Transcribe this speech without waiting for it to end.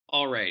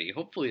Alrighty,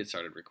 hopefully it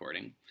started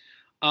recording.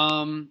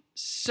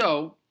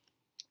 So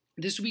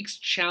this week's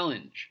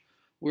challenge,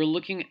 we're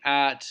looking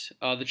at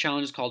the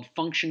challenge is called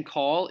function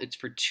call. It's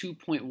for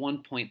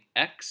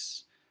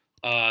 2.1.x.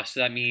 So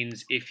that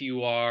means if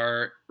you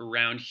are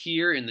around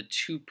here in the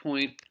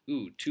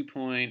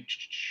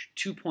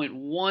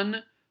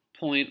 2.1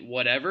 point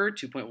whatever,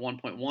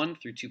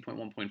 2.1.1 through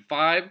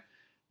 2.1.5,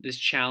 this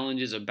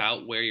challenge is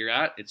about where you're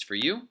at. It's for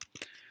you.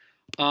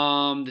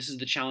 This is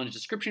the challenge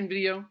description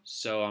video,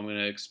 so I'm going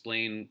to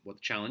explain what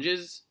the challenge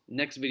is.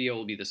 Next video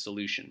will be the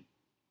solution.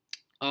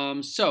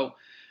 So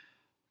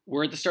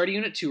we're at the start of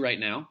Unit 2 right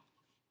now.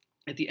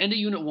 At the end of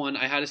Unit 1,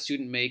 I had a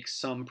student make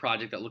some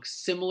project that looks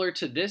similar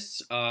to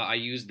this. I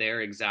used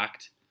their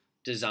exact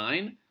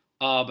design,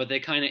 but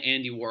they kind of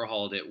Andy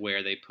Warhol'd it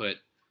where they put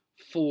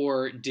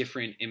 4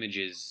 different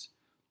images,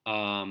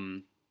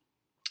 of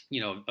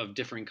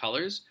different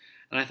colors.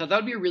 And I thought that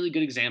would be a really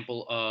good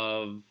example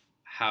of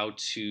how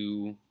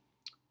to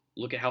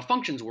look at how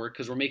functions work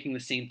because we're making the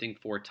same thing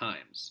 4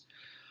 times.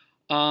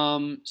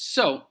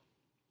 So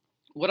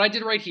what I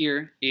did right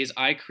here is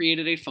I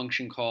created a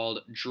function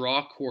called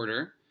draw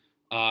quarter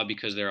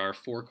because there are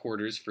 4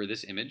 quarters for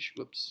this image.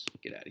 Whoops,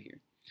 get out of here.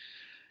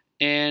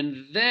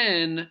 And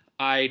then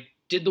I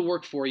did the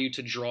work for you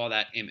to draw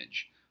that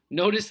image.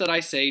 Notice that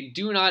I say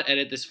do not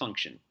edit this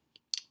function.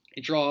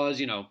 It draws,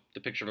 the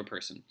picture of a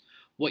person.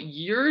 What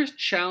you're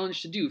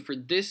challenged to do for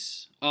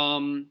this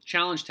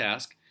challenge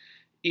task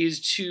is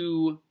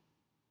to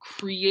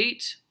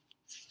create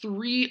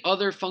 3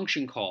 other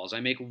function calls. I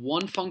make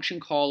one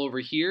function call over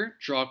here,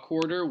 draw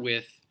quarter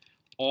with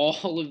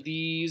all of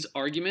these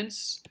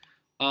arguments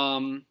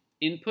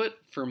input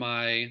for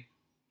my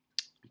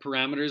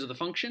parameters of the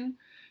function.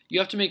 You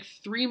have to make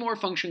 3 more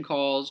function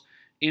calls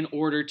in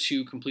order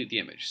to complete the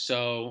image.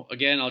 So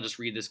again, I'll just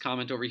read this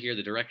comment over here,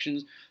 the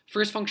directions.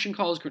 First function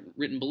call is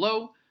written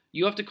below.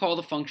 You have to call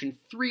the function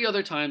 3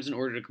 other times in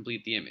order to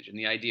complete the image. And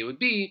the idea would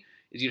be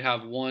is you'd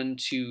have 1,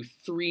 2,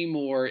 3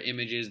 more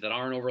images that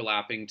aren't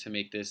overlapping to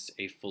make this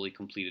a fully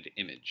completed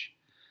image.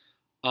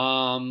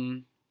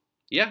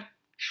 Yeah,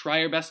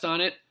 try your best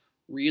on it.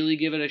 Really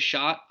give it a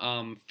shot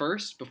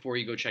first before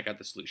you go check out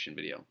the solution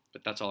video.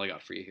 But that's all I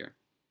got for you here.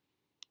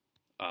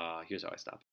 Here's how I stop.